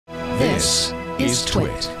This is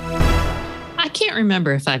TWiT. I can't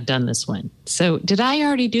remember if I've done this one. So did I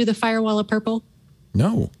already do the Firewalla Purple?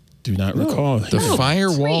 No. Do not recall. The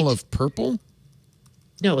Firewall sweet. of Purple?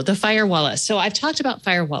 No, the Firewalla. So I've talked about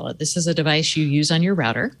Firewalla. This is a device you use on your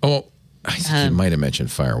router. Oh, I think you might have mentioned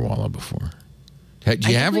Firewalla before.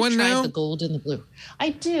 Do you have one now? The gold and the blue. I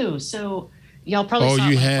do. So y'all probably saw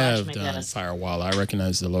you it when I have flashed my done desk. Firewall. I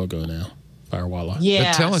recognize the logo now. Firewalla.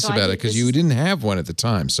 Yeah. But tell us so I about it, did because this- you didn't have one at the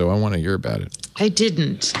time, so I want to hear about it. I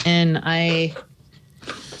didn't. And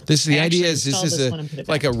The idea is installed this this is one and put it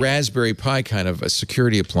like back. a Raspberry Pi kind of a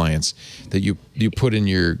security appliance that you put in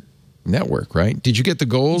your network, right? Did you get the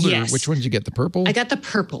gold, Yes. or which one did you get? The purple? I got the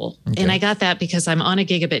purple, Okay. and I got that because I'm on a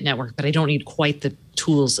gigabit network, but I don't need quite the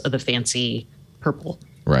tools of the fancy purple.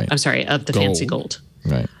 Right. I'm sorry, of the fancy gold.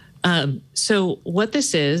 Right. So what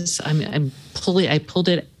this is, I pulled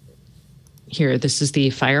it here. This is the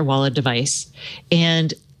Firewalla device.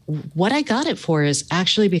 And what I got it for is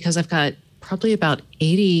actually because I've got probably about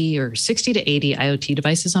 80 or 60 to 80 IoT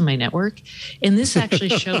devices on my network. And this actually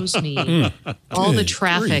shows me all the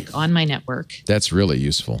traffic on my network. That's really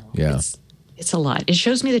useful. Yeah. It's a lot. It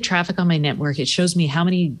shows me the traffic on my network. It shows me how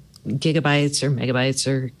many gigabytes or megabytes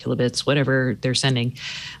or kilobits, whatever they're sending.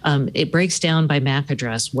 It breaks down by MAC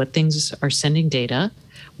address what things are sending data,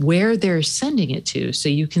 where they're sending it to. So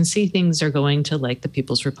you can see things are going to like the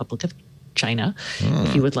People's Republic of China,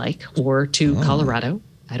 if you would like, or to Colorado.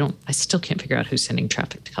 I still can't figure out who's sending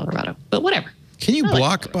traffic to Colorado, but whatever. Can you I like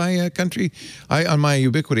block by country? On my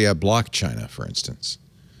Ubiquity, I block China, for instance.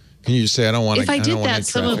 Can you just say, I don't want to? If I did that,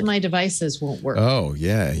 some of my devices won't work. Oh,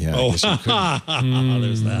 yeah, yeah. Oh,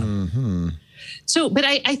 there's that. So, but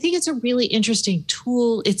I think it's a really interesting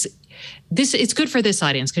tool. It's good for this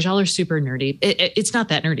audience because y'all are super nerdy. It's not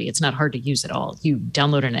that nerdy. It's not hard to use at all. You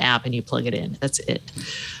download an app and you plug it in. That's it.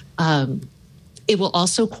 It will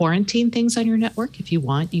also quarantine things on your network if you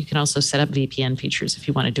want. You can also set up VPN features if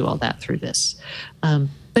you want to do all that through this.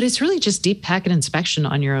 But it's really just deep packet inspection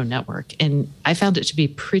on your own network. And I found it to be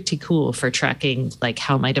pretty cool for tracking like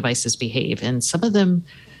how my devices behave. And some of them,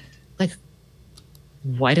 like,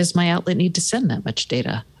 why does my outlet need to send that much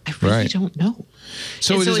data? I really don't know.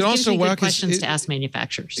 So it also gives me good questions to ask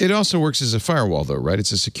manufacturers. It also works as a firewall, though, right?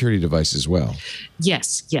 It's a security device as well.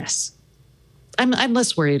 Yes, yes. I'm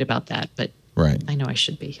less worried about that, but right. I know I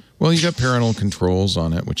should be. Well, you got parental controls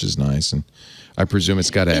on it, which is nice, and I presume it's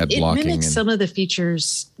got to add blocking. It mimics and some of the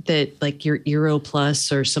features that, like your Eero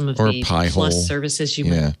Plus or some of the Pi-hole. Plus services you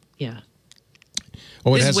might. Yeah.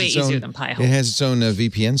 Oh, This is way easier than Pi-hole. It has its own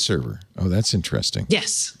VPN server. Oh, that's interesting.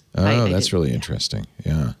 Yes. Oh, that's really interesting.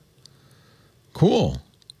 Yeah. Cool.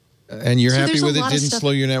 And you're happy with it? Didn't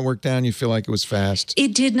slow your network down? You feel like it was fast?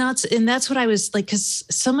 It did not. And that's what I was like, because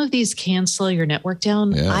some of these can slow your network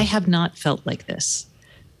down. Yeah. I have not felt like this.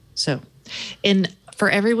 So, and for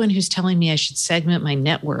everyone who's telling me I should segment my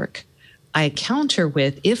network, I counter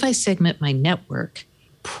with, if I segment my network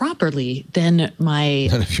properly, then my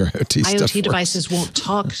None of your IoT devices won't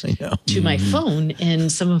talk to my phone, and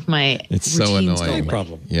some of my it's so routines annoying. go away.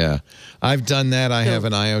 Problem. Yeah, I've done that. I have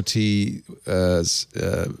an IoT.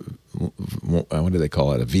 What do they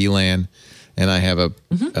call it? A VLAN, and I have a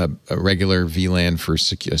regular VLAN for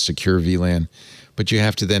a secure VLAN. But you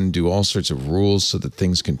have to then do all sorts of rules so that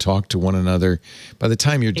things can talk to one another. By the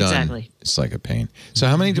time you're done, it's like a pain. So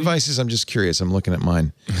how many devices? I'm just curious. I'm looking at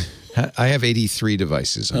mine. I have 83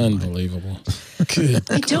 devices. Unbelievable.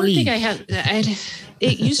 I don't think I have.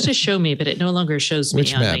 It used to show me, but it no longer shows me.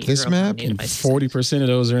 Which map? This map? 40% of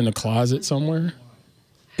those are in the closet somewhere.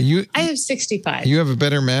 I have 65. You have a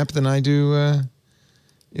better map than I do.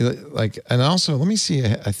 And also, let me see.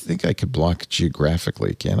 I think I could block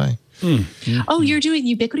geographically. Can I? Oh, you're doing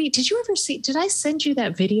Ubiquity. Did you ever see? Did I send you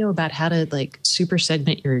that video about how to like super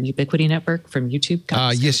segment your Ubiquity network from YouTube?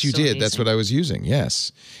 Yes, you did. Amazing. That's what I was using.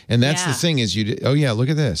 Yes, and that's the thing is you did. Oh yeah, look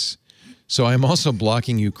at this. So I'm also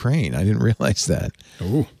blocking Ukraine. I didn't realize that.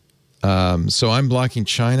 Oh. So I'm blocking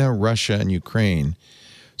China, Russia, and Ukraine.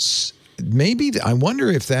 Maybe I wonder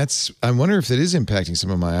if that's. I wonder if that is impacting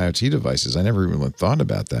some of my IoT devices. I never even thought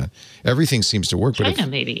about that. Everything seems to work. China,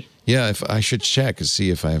 maybe. Yeah, if I should check and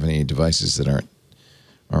see if I have any devices that aren't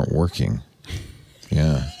working.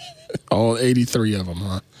 Yeah. All 83 of them,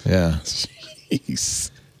 huh? Yeah.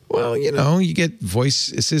 Jeez. Well, you get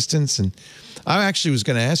voice assistants, and I actually was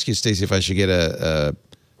going to ask you, Stacey, if I should get I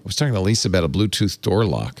was talking to Lisa about a Bluetooth door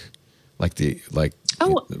lock, with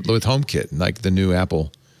HomeKit, like the new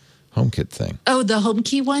Apple HomeKit thing. Oh, the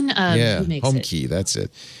HomeKey one? Yeah, who makes HomeKey, that's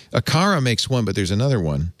it. Akara makes one, but there's another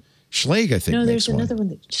one. Schlage, I think, no, makes there's another one.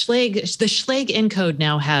 The Schlage Encode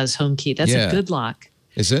now has HomeKey. That's a good lock.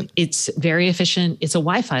 Is it? It's very efficient. It's a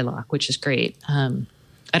Wi-Fi lock, which is great.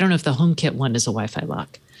 I don't know if the HomeKit one is a Wi-Fi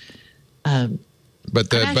lock. But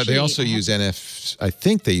they also use I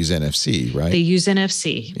think they use NFC, right? They use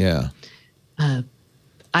NFC. Yeah.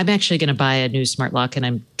 I'm actually going to buy a new smart lock, and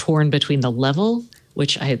I'm torn between the Level,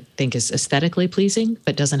 which I think is aesthetically pleasing,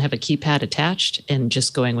 but doesn't have a keypad attached, and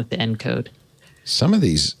just going with the N code. Some of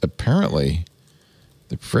these, apparently,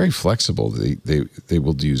 they're very flexible. They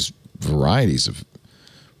will use varieties of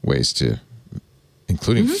ways to,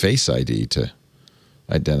 including Face ID to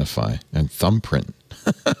identify, and thumbprint.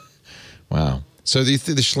 Wow. So do you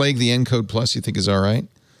think the Schlage, the N code plus, you think is all right?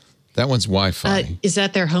 That one's Wi-Fi. Is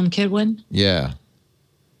that their HomeKit one? Yeah.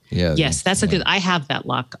 Yeah. Yes, that's a good. I have that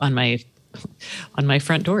lock on my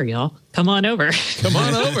front door, y'all. Come on over. Come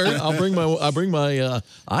on over. I'll bring my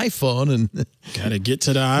iPhone and Gotta get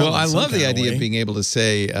to the island. well, I love the idea way. of being able to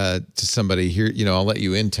say to somebody here, I'll let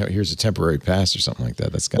you in. Here's a temporary pass or something like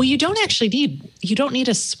that. That's Well, you don't need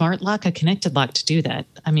a smart lock, a connected lock to do that.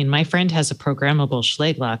 I mean, my friend has a programmable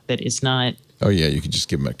Schlage lock that is not. Oh yeah, you can just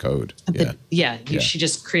give them a code. Yeah. She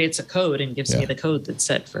just creates a code and gives me the code that's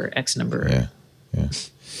set for X number. Yeah.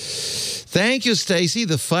 Thank you, Stacey.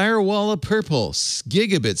 The Firewalla Purple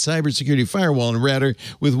gigabit cybersecurity firewall and router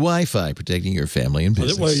with Wi-Fi, protecting your family and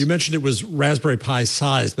business. Well, you mentioned it was Raspberry Pi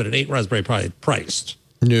sized, but it ain't Raspberry Pi priced.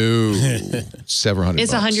 No, several hundred.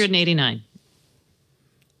 It's $189.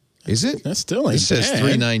 Is it? That still ain't It says bad.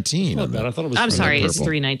 $319. I thought it was. I'm sorry, it's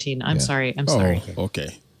Purple. $319. I'm sorry. I'm Oh, sorry.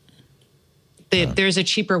 okay. There's a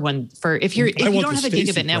cheaper one for if you want don't the have a Stacey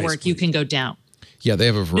gigabit network, price, you please. can go down. Yeah, they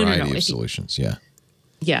have a variety no. of solutions. Yeah.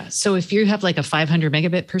 Yeah. So if you have like a 500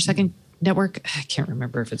 megabit per second network, I can't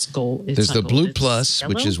remember if it's gold. There's the Blue Plus,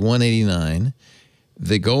 which is $189.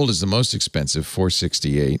 The Gold is the most expensive,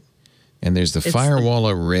 $468. And there's the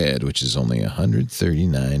Firewalla Red, which is only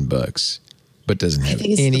 $139, but doesn't have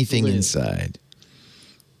think it's the anything blue. inside.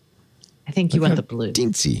 I think you want the blue.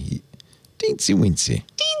 Teensy wincy.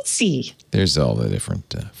 Teensy. There's all the different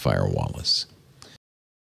Firewallas.